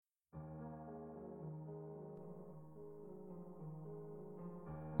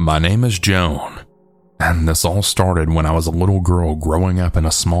My name is Joan, and this all started when I was a little girl growing up in a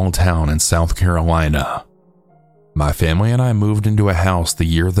small town in South Carolina. My family and I moved into a house the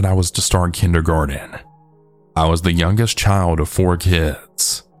year that I was to start kindergarten. I was the youngest child of 4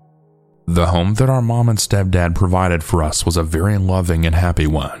 kids. The home that our mom and stepdad provided for us was a very loving and happy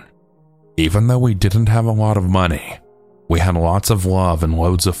one. Even though we didn't have a lot of money, we had lots of love and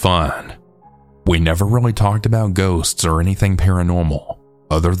loads of fun. We never really talked about ghosts or anything paranormal,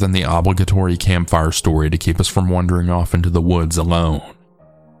 other than the obligatory campfire story to keep us from wandering off into the woods alone.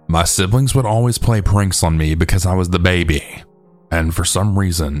 My siblings would always play pranks on me because I was the baby, and for some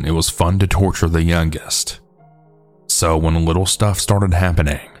reason it was fun to torture the youngest. So when little stuff started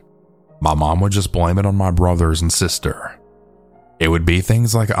happening, my mom would just blame it on my brothers and sister. It would be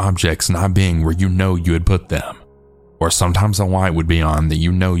things like objects not being where you know you had put them, or sometimes a light would be on that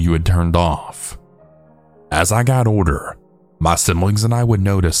you know you had turned off. As I got older, my siblings and I would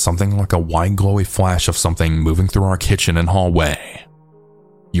notice something like a white glowy flash of something moving through our kitchen and hallway.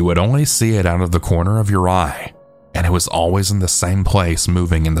 You would only see it out of the corner of your eye, and it was always in the same place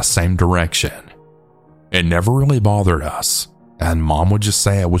moving in the same direction. It never really bothered us, and Mom would just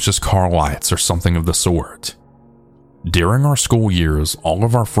say it was just car lights or something of the sort. During our school years, all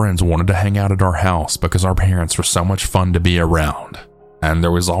of our friends wanted to hang out at our house because our parents were so much fun to be around, and there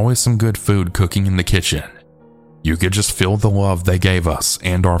was always some good food cooking in the kitchen. You could just feel the love they gave us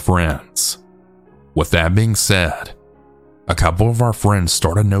and our friends. With that being said, a couple of our friends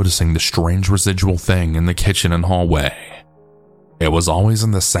started noticing the strange residual thing in the kitchen and hallway. It was always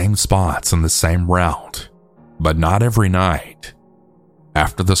in the same spots and the same route, but not every night.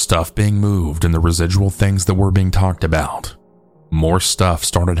 After the stuff being moved and the residual things that were being talked about, more stuff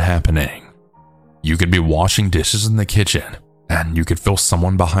started happening. You could be washing dishes in the kitchen, and you could feel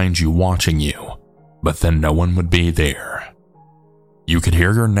someone behind you watching you, but then no one would be there. You could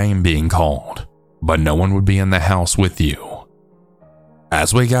hear your name being called, but no one would be in the house with you.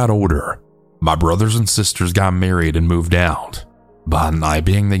 As we got older, my brothers and sisters got married and moved out, but I,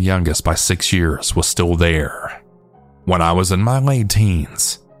 being the youngest by 6 years, was still there. When I was in my late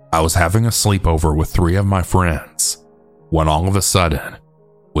teens, I was having a sleepover with 3 of my friends, when all of a sudden,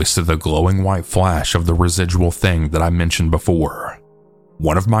 we saw the glowing white flash of the residual thing that I mentioned before.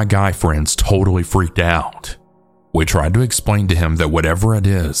 One of my guy friends totally freaked out. We tried to explain to him that whatever it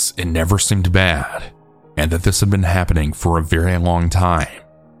is, it never seemed bad, and that this had been happening for a very long time.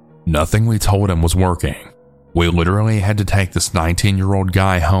 Nothing we told him was working. We literally had to take this 19-year-old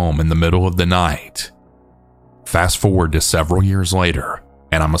guy home in the middle of the night. Fast forward to several years later,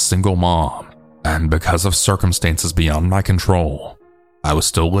 and I'm a single mom, and because of circumstances beyond my control, I was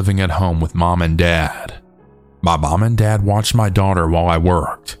still living at home with Mom and Dad. My mom and dad watched my daughter while I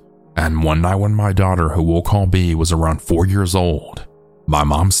worked, and one night when my daughter, who we'll call B, was around 4 years old, my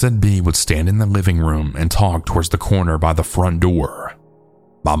mom said B would stand in the living room and talk towards the corner by the front door.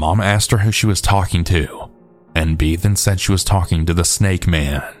 My mom asked her who she was talking to, and B then said she was talking to the Snake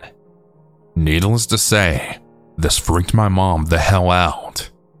Man. Needless to say, this freaked my mom the hell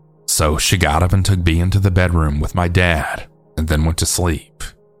out. So she got up and took B into the bedroom with my dad, and then went to sleep.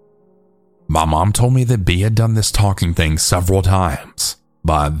 My mom told me that B had done this talking thing several times,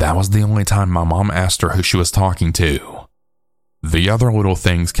 but that was the only time my mom asked her who she was talking to. The other little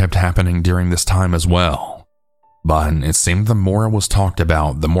things kept happening during this time as well, but it seemed the more it was talked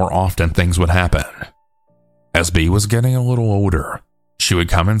about, the more often things would happen. As B was getting a little older, she would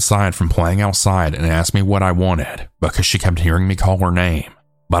come inside from playing outside and ask me what I wanted because she kept hearing me call her name,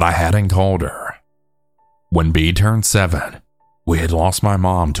 but I hadn't called her. When B turned 7, we had lost my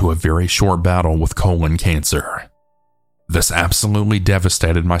mom to a very short battle with colon cancer. This absolutely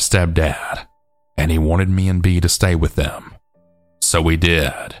devastated my stepdad, and he wanted me and B to stay with them. So we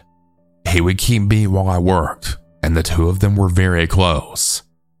did. He would keep B while I worked, and the 2 of them were very close.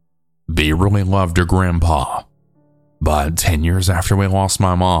 B really loved her grandpa, but 10 years after we lost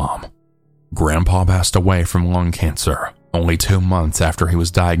my mom, Grandpa passed away from lung cancer only 2 months after he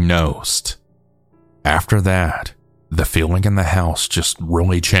was diagnosed. After that, the feeling in the house just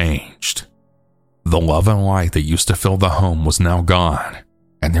really changed. The love and light that used to fill the home was now gone,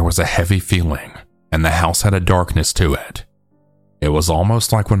 and there was a heavy feeling, and the house had a darkness to it. It was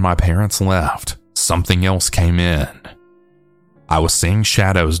almost like when my parents left, something else came in. I was seeing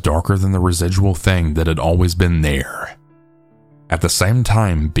shadows darker than the residual thing that had always been there. At the same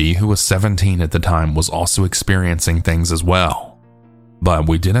time, B, who was 17 at the time, was also experiencing things as well. But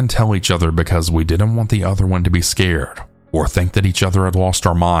we didn't tell each other because we didn't want the other one to be scared or think that each other had lost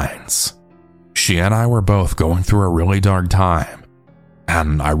our minds. She and I were both going through a really dark time,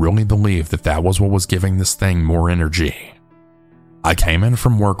 and I really believe that that was what was giving this thing more energy. I came in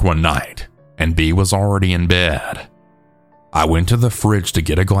from work one night, and B was already in bed. I went to the fridge to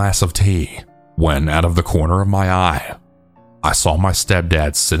get a glass of tea when, out of the corner of my eye, I saw my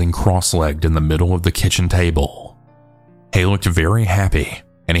stepdad sitting cross-legged in the middle of the kitchen table. He looked very happy,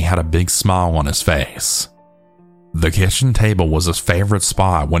 and he had a big smile on his face. The kitchen table was his favorite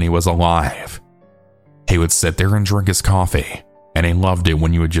spot when he was alive. He would sit there and drink his coffee, and he loved it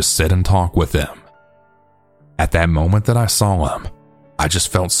when you would just sit and talk with him. At that moment that I saw him, I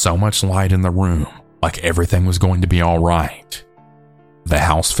just felt so much light in the room, like everything was going to be all right. The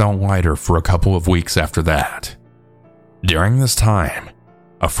house felt lighter for a couple of weeks after that. During this time,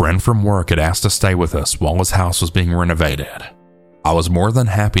 a friend from work had asked to stay with us while his house was being renovated. I was more than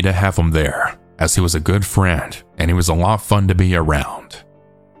happy to have him there, as he was a good friend and he was a lot of fun to be around.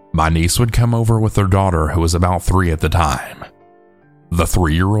 My niece would come over with her daughter, who was about 3 at the time. The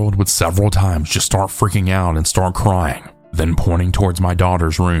 3-year-old would several times just start freaking out and start crying, then pointing towards my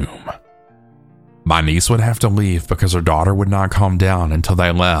daughter's room. My niece would have to leave because her daughter would not calm down until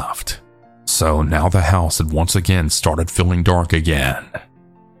they left. So now the house had once again started feeling dark again.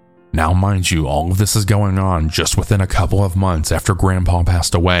 Now mind you, all of this is going on just within a couple of months after Grandpa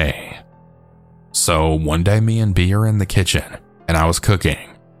passed away. So one day me and B are in the kitchen, and I was cooking.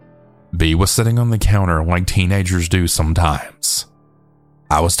 B was sitting on the counter like teenagers do sometimes.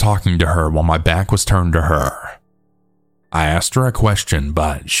 I was talking to her while my back was turned to her. I asked her a question,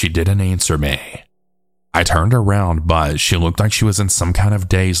 but she didn't answer me. I turned around, but she looked like she was in some kind of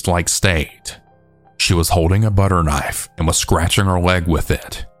dazed-like state. She was holding a butter knife and was scratching her leg with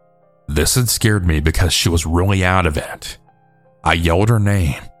it. This had scared me because she was really out of it. I yelled her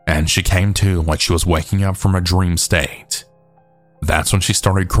name, and she came to like she was waking up from a dream state. That's when she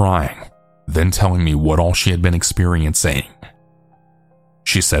started crying, then telling me what all she had been experiencing.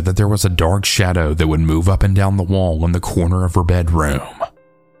 She said that there was a dark shadow that would move up and down the wall in the corner of her bedroom.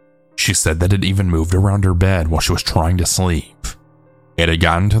 She said that it even moved around her bed while she was trying to sleep. It had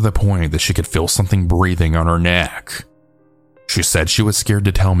gotten to the point that she could feel something breathing on her neck. She said she was scared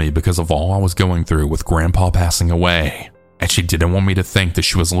to tell me because of all I was going through with Grandpa passing away, and she didn't want me to think that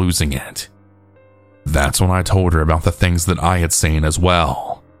she was losing it. That's when I told her about the things that I had seen as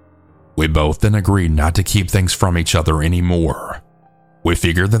well. We both then agreed not to keep things from each other anymore. We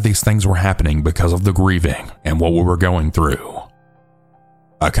figured that these things were happening because of the grieving and what we were going through.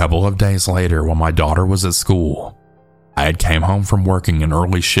 A couple of days later, when my daughter was at school, I had came home from working an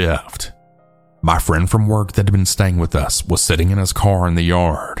early shift. My friend from work that had been staying with us was sitting in his car in the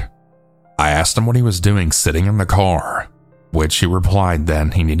yard. I asked him what he was doing sitting in the car, which he replied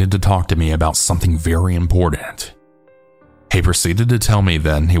that he needed to talk to me about something very important. He proceeded to tell me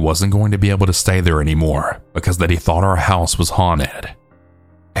then he wasn't going to be able to stay there anymore because that he thought our house was haunted.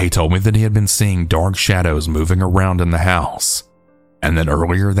 He told me that he had been seeing dark shadows moving around in the house, and that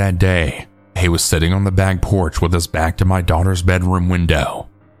earlier that day, he was sitting on the back porch with his back to my daughter's bedroom window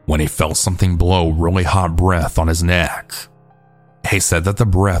when he felt something blow really hot breath on his neck. He said that the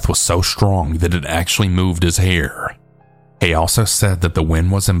breath was so strong that it actually moved his hair. He also said that the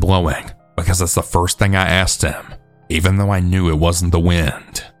wind wasn't blowing because that's the first thing I asked him, even though I knew it wasn't the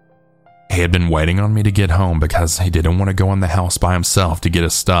wind. He had been waiting on me to get home because he didn't want to go in the house by himself to get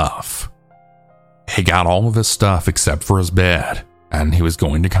his stuff. He got all of his stuff except for his bed, and he was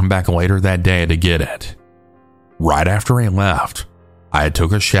going to come back later that day to get it. Right after he left, I had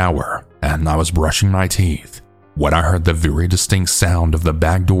took a shower and I was brushing my teeth when I heard the very distinct sound of the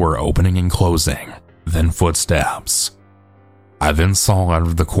back door opening and closing, then footsteps. I then saw out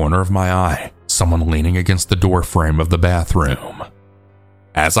of the corner of my eye someone leaning against the door frame of the bathroom.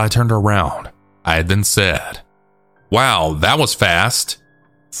 As I turned around, I had then said, "Wow, that was fast,"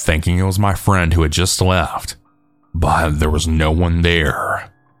 thinking it was my friend who had just left, but there was no one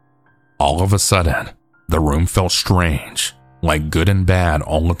there. All of a sudden, the room felt strange, like good and bad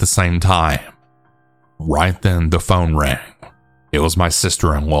all at the same time. Right then, the phone rang. It was my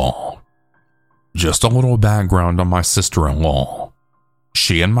sister-in-law. Just a little background on my sister-in-law.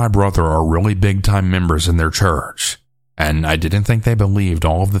 She and my brother are really big-time members in their church, and I didn't think they believed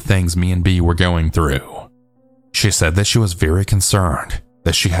all of the things me and B were going through. She said that she was very concerned,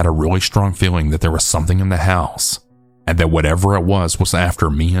 that she had a really strong feeling that there was something in the house, and that whatever it was after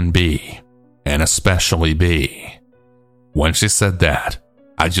me and B, and especially B. When she said that,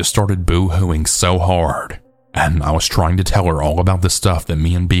 I just started boo-hooing so hard, and I was trying to tell her all about the stuff that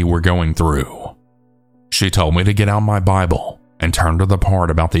me and B were going through. She told me to get out my Bible and turn to the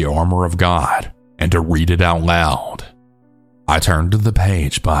part about the armor of God and to read it out loud. I turned to the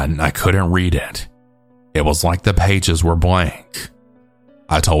page, but I couldn't read it. It was like the pages were blank.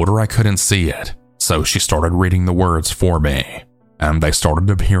 I told her I couldn't see it, so she started reading the words for me, and they started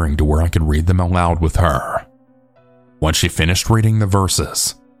appearing to where I could read them aloud with her. When she finished reading the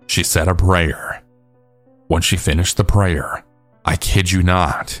verses, she said a prayer. When she finished the prayer, I kid you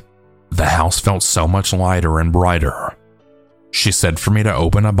not, the house felt so much lighter and brighter. She said for me to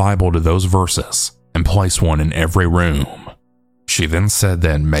open a Bible to those verses and place one in every room. She then said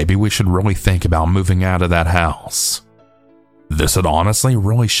that maybe we should really think about moving out of that house. This had honestly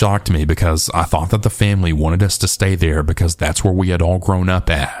really shocked me because I thought that the family wanted us to stay there because that's where we had all grown up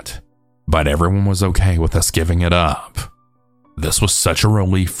at. But everyone was okay with us giving it up. This was such a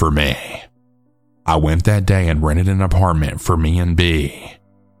relief for me. I went that day and rented an apartment for me and B.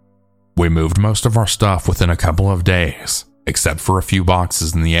 We moved most of our stuff within a couple of days, except for a few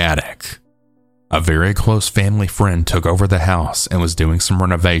boxes in the attic. A very close family friend took over the house and was doing some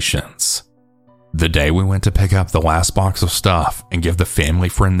renovations. The day we went to pick up the last box of stuff and give the family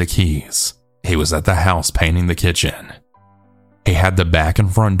friend the keys, he was at the house painting the kitchen. He had the back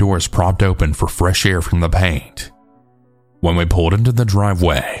and front doors propped open for fresh air from the paint. When we pulled into the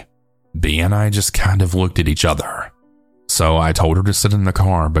driveway, B and I just kind of looked at each other. So I told her to sit in the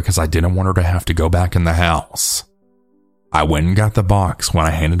car because I didn't want her to have to go back in the house. I went and got the box when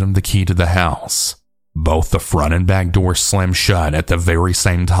I handed him the key to the house. Both the front and back doors slammed shut at the very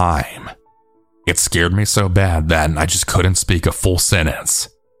same time. It scared me so bad that I just couldn't speak a full sentence.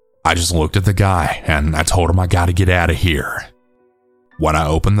 I just looked at the guy and I told him I gotta get out of here. When I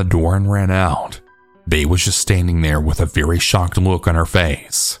opened the door and ran out, B was just standing there with a very shocked look on her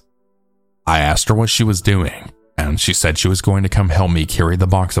face. I asked her what she was doing, and she said she was going to come help me carry the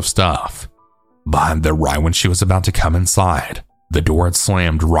box of stuff. But then right when she was about to come inside, the door had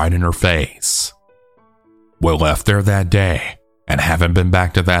slammed right in her face. We left there that day and haven't been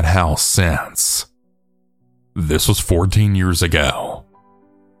back to that house since. This was 14 years ago.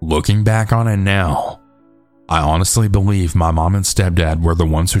 Looking back on it now, I honestly believe my mom and stepdad were the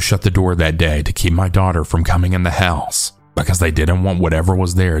ones who shut the door that day to keep my daughter from coming in the house because they didn't want whatever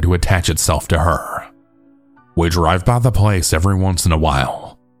was there to attach itself to her. We drive by the place every once in a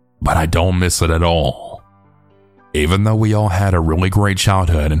while, but I don't miss it at all. Even though we all had a really great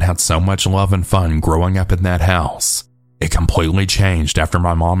childhood and had so much love and fun growing up in that house, it completely changed after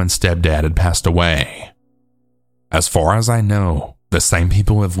my mom and stepdad had passed away. As far as I know, the same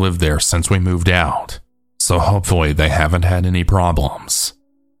people have lived there since we moved out, so hopefully they haven't had any problems.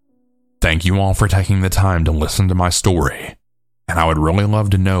 Thank you all for taking the time to listen to my story, and I would really love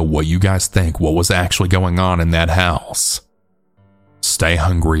to know what you guys think what was actually going on in that house. Stay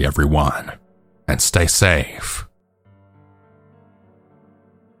hungry, everyone, and stay safe.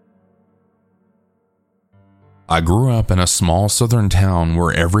 I grew up in a small southern town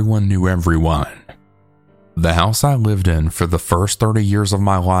where everyone knew everyone. The house I lived in for the first 30 years of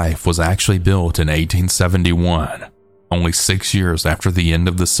my life was actually built in 1871, only 6 years after the end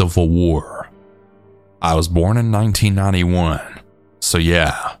of the Civil War. I was born in 1991, so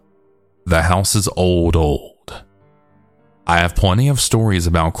yeah, the house is old. I have plenty of stories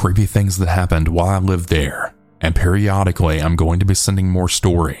about creepy things that happened while I lived there, and periodically I'm going to be sending more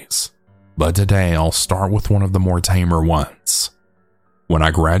stories. But today I'll start with one of the more tamer ones. When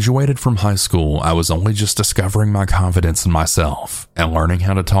I graduated from high school, I was only just discovering my confidence in myself and learning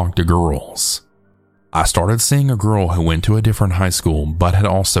how to talk to girls. I started seeing a girl who went to a different high school but had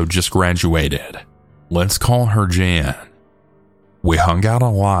also just graduated. Let's call her Jan. We hung out a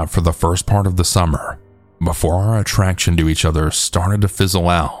lot for the first part of the summer, before our attraction to each other started to fizzle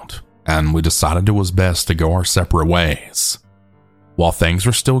out, and we decided it was best to go our separate ways. While things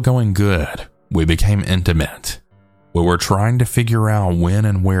were still going good, we became intimate. We were trying to figure out when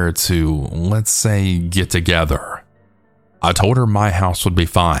and where to, let's say, get together. I told her my house would be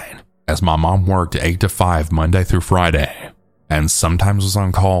fine, as my mom worked 8 to 5 Monday through Friday, and sometimes was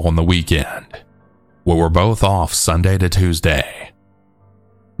on call on the weekend. We were both off Sunday to Tuesday.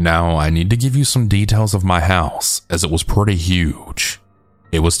 Now, I need to give you some details of my house, as it was pretty huge.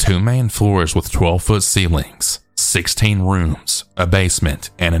 It was 2 main floors with 12-foot ceilings, 16 rooms, a basement,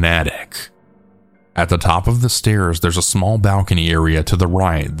 and an attic. At the top of the stairs, there's a small balcony area to the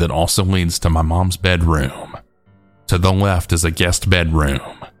right that also leads to my mom's bedroom. To the left is a guest bedroom.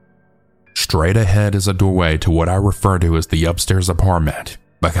 Straight ahead is a doorway to what I refer to as the upstairs apartment,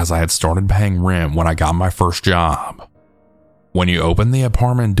 because I had started paying rent when I got my first job. When you open the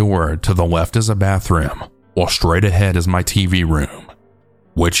apartment door, to the left is a bathroom, while straight ahead is my TV room,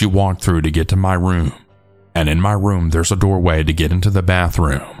 which you walk through to get to my room. And in my room, there's a doorway to get into the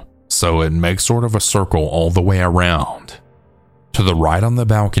bathroom, so it makes sort of a circle all the way around. To the right on the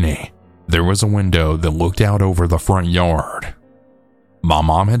balcony, there was a window that looked out over the front yard. My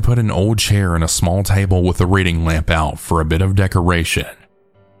mom had put an old chair and a small table with a reading lamp out for a bit of decoration.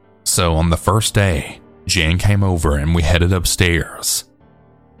 So on the first day, Jan came over and we headed upstairs.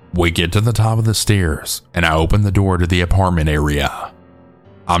 We get to the top of the stairs and I open the door to the apartment area.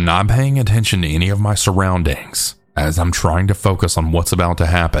 I'm not paying attention to any of my surroundings as I'm trying to focus on what's about to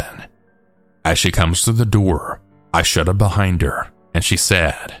happen. As she comes through the door, I shut it behind her and she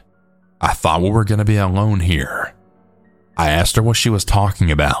said, "I thought we were going to be alone here." I asked her what she was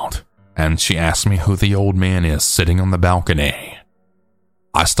talking about, and she asked me who the old man is sitting on the balcony.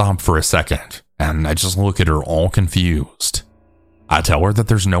 I stop for a second, and I just look at her all confused. I tell her that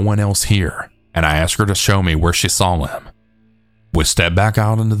there's no one else here, and I ask her to show me where she saw him. We stepped back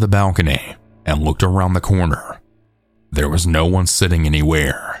out into the balcony and looked around the corner. There was no one sitting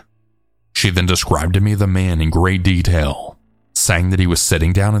anywhere. She then described to me the man in great detail, saying that he was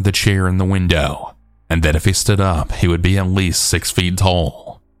sitting down in the chair in the window, and that if he stood up, he would be at least 6 feet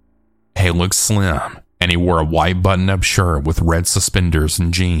tall. He looked slim, and he wore a white button-up shirt with red suspenders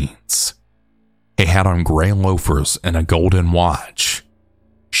and jeans. He had on gray loafers and a golden watch.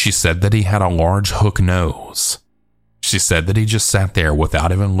 She said that he had a large hook nose. She said that he just sat there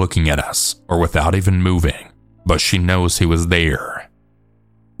without even looking at us or without even moving, but she knows he was there.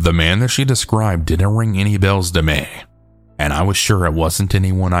 The man that she described didn't ring any bells to me, and I was sure it wasn't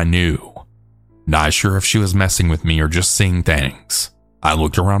anyone I knew. Not sure if she was messing with me or just seeing things. I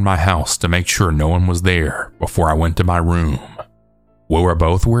looked around my house to make sure no one was there before I went to my room. We were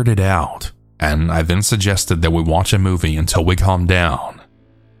both weirded out, and I then suggested that we watch a movie until we calmed down.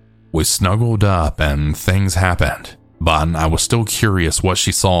 We snuggled up and things happened, but I was still curious what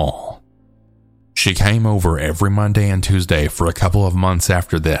she saw. She came over every Monday and Tuesday for a couple of months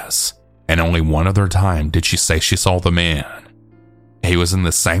after this, and only one other time did she say she saw the man. He was in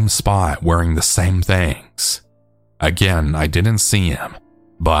the same spot wearing the same things. Again, I didn't see him,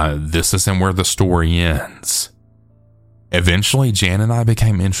 but this isn't where the story ends. Eventually, Jan and I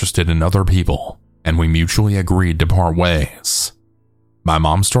became interested in other people, and we mutually agreed to part ways. My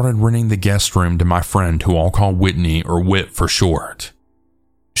mom started renting the guest room to my friend who I'll call Whitney, or Whit for short.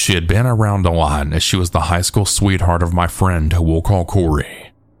 She had been around a lot as she was the high school sweetheart of my friend who we'll call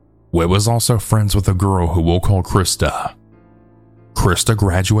Corey. Whit was also friends with a girl who we'll call Krista. Krista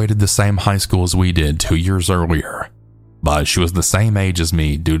graduated the same high school as we did 2 years earlier, but she was the same age as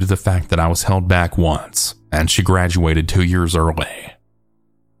me due to the fact that I was held back once, and she graduated 2 years early.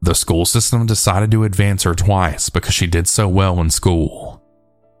 The school system decided to advance her twice because she did so well in school.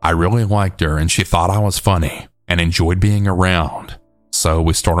 I really liked her and she thought I was funny and enjoyed being around, so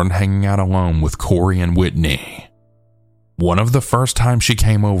we started hanging out alone with Corey and Whitney. One of the first times she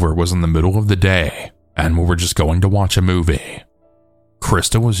came over was in the middle of the day, and we were just going to watch a movie.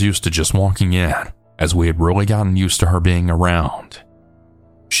 Krista was used to just walking in, as we had really gotten used to her being around.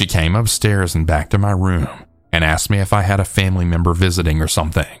 She came upstairs and back to my room and asked me if I had a family member visiting or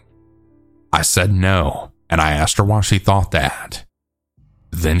something. I said no, and I asked her why she thought that.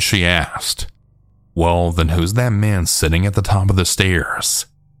 Then she asked, "Well, then who's that man sitting at the top of the stairs?"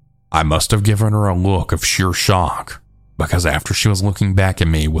 I must have given her a look of sheer shock, because after she was looking back at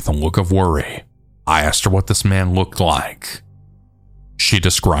me with a look of worry, I asked her what this man looked like. She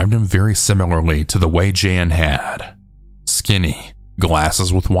described him very similarly to the way Jan had. Skinny,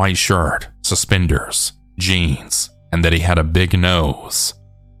 glasses with white shirt, suspenders, jeans, and that he had a big nose.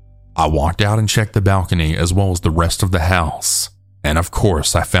 I walked out and checked the balcony as well as the rest of the house, and of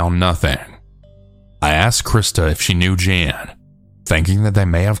course I found nothing. I asked Krista if she knew Jan, thinking that they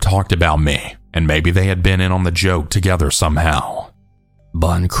may have talked about me and maybe they had been in on the joke together somehow.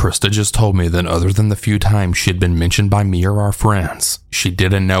 But Krista just told me that other than the few times she had been mentioned by me or our friends, she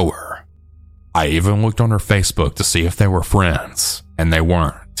didn't know her. I even looked on her Facebook to see if they were friends, and they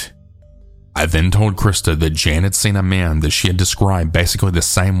weren't. I then told Krista that Jan had seen a man that she had described basically the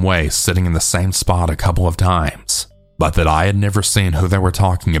same way sitting in the same spot a couple of times, but that I had never seen who they were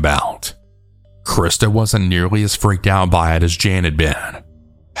talking about. Krista wasn't nearly as freaked out by it as Jan had been.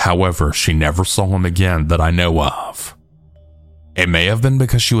 However, she never saw him again that I know of. It may have been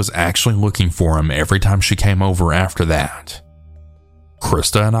because she was actually looking for him every time she came over after that.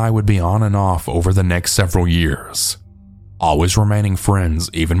 Krista and I would be on and off over the next several years, always remaining friends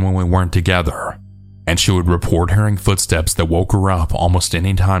even when we weren't together, and she would report hearing footsteps that woke her up almost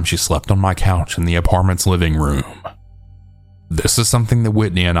any time she slept on my couch in the apartment's living room. This is something that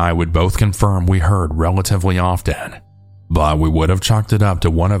Whitney and I would both confirm we heard relatively often, but we would have chalked it up to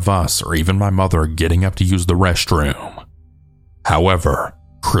one of us or even my mother getting up to use the restroom. However,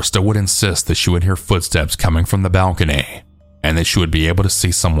 Krista would insist that she would hear footsteps coming from the balcony, and that she would be able to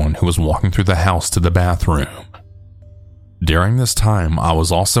see someone who was walking through the house to the bathroom. During this time, I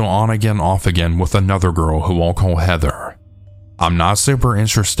was also on again, off again with another girl who I'll call Heather. I'm not super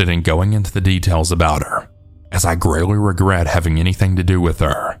interested in going into the details about her, as I greatly regret having anything to do with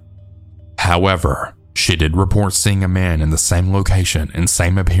her. However, she did report seeing a man in the same location and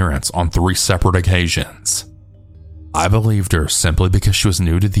same appearance on 3 separate occasions. I believed her simply because she was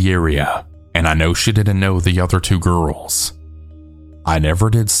new to the area, and I know she didn't know the other 2 girls. I never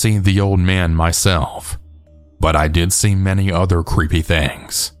did see the old man myself, but I did see many other creepy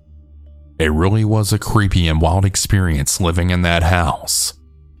things. It really was a creepy and wild experience living in that house.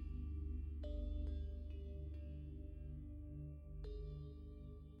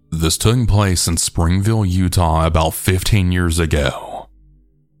 This took place in Springville, Utah about 15 years ago.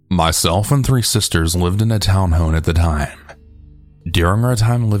 Myself and 3 sisters lived in a townhome at the time. During our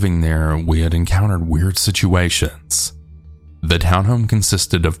time living there, we had encountered weird situations. The townhome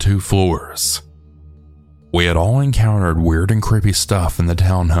consisted of 2 floors. We had all encountered weird and creepy stuff in the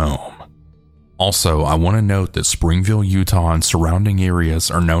townhome. Also, I want to note that Springville, Utah and surrounding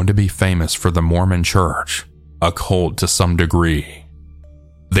areas are known to be famous for the Mormon Church, a cult to some degree.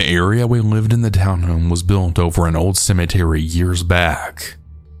 The area we lived in the townhome was built over an old cemetery years back.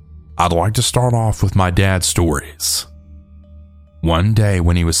 I'd like to start off with my dad's stories. One day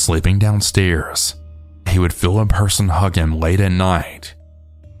when he was sleeping downstairs, he would feel a person hug him late at night,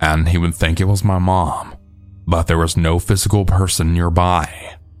 and he would think it was my mom, but there was no physical person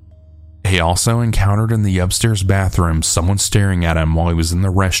nearby. He also encountered in the upstairs bathroom someone staring at him while he was in the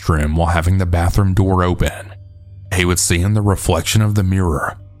restroom while having the bathroom door open. He would see in the reflection of the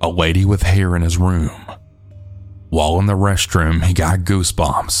mirror a lady with hair in his room. While in the restroom, he got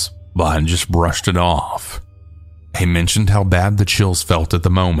goosebumps, but just brushed it off. He mentioned how bad the chills felt at the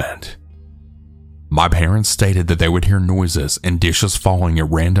moment. My parents stated that they would hear noises and dishes falling at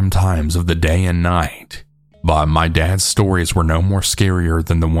random times of the day and night, but my dad's stories were no more scarier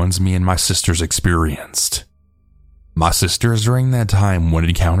than the ones me and my sisters experienced. My sisters during that time would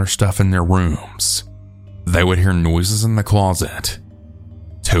encounter stuff in their rooms. They would hear noises in the closet.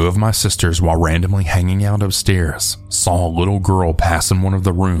 2 of my sisters, while randomly hanging out upstairs, saw a little girl pass in one of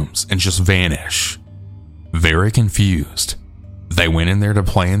the rooms and just vanish. Very confused, they went in there to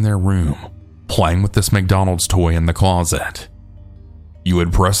play in their room, playing with this McDonald's toy in the closet. You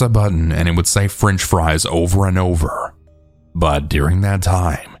would press a button and it would say French fries over and over, but during that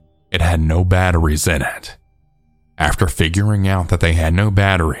time, it had no batteries in it. After figuring out that they had no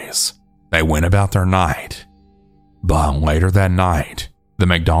batteries, they went about their night. But later that night, the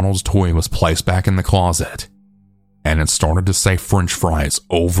McDonald's toy was placed back in the closet, and it started to say French fries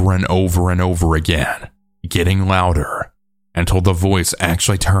over and over and over again, getting louder, until the voice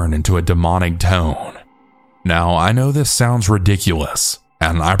actually turned into a demonic tone. Now, I know this sounds ridiculous,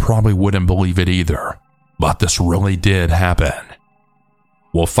 and I probably wouldn't believe it either, but this really did happen.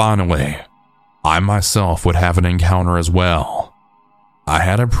 Well, finally, I myself would have an encounter as well. I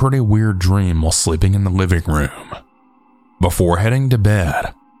had a pretty weird dream while sleeping in the living room. Before heading to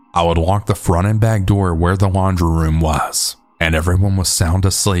bed, I would lock the front and back door where the laundry room was, and everyone was sound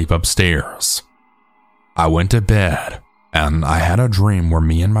asleep upstairs. I went to bed, and I had a dream where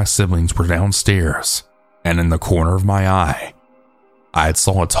me and my siblings were downstairs, and in the corner of my eye, I had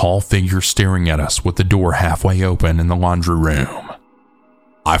saw a tall figure staring at us with the door halfway open in the laundry room.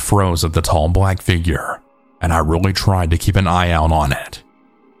 I froze at the tall black figure, and I really tried to keep an eye out on it.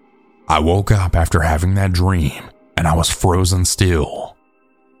 I woke up after having that dream, and I was frozen still.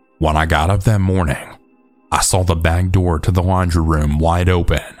 When I got up that morning, I saw the back door to the laundry room wide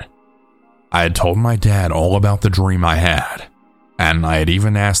open. I had told my dad all about the dream I had, and I had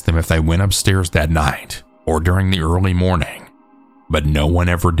even asked them if they went upstairs that night or during the early morning, but no one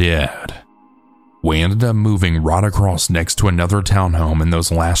ever did. We ended up moving right across next to another townhome in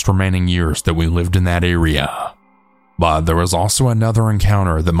those last remaining years that we lived in that area. But there was also another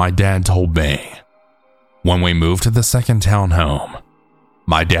encounter that my dad told me. When we moved to the second townhome,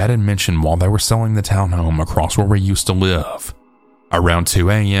 my dad had mentioned while they were selling the townhome across where we used to live, around 2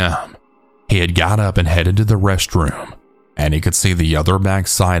 a.m., he had got up and headed to the restroom, and he could see the other back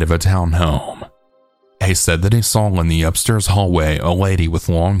side of a townhome. He said that he saw in the upstairs hallway a lady with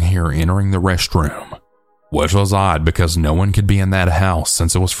long hair entering the restroom, which was odd because no one could be in that house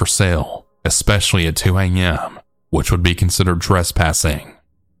since it was for sale, especially at 2 a.m., which would be considered trespassing.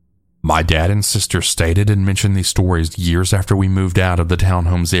 My dad and sister stated and mentioned these stories years after we moved out of the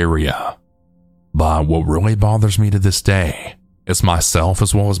townhomes area. But what really bothers me to this day is myself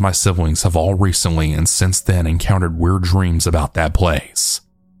as well as my siblings have all recently and since then encountered weird dreams about that place,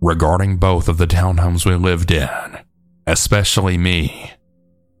 regarding both of the townhomes we lived in, especially me.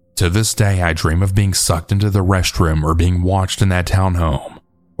 To this day, I dream of being sucked into the restroom or being watched in that townhome,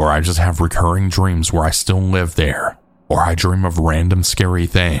 or I just have recurring dreams where I still live there, or I dream of random scary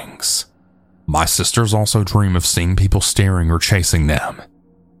things. My sisters also dream of seeing people staring or chasing them,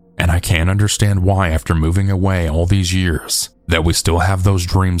 and I can't understand why after moving away all these years that we still have those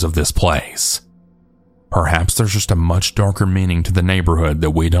dreams of this place. Perhaps there's just a much darker meaning to the neighborhood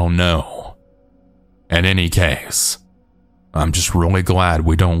that we don't know. In any case, I'm just really glad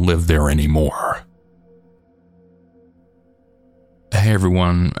we don't live there anymore. Hey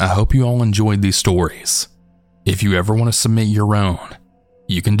everyone, I hope you all enjoyed these stories. If you ever want to submit your own,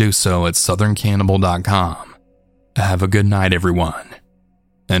 you can do so at southerncannibal.com. Have a good night, everyone.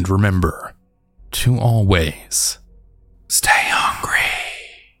 And remember to always stay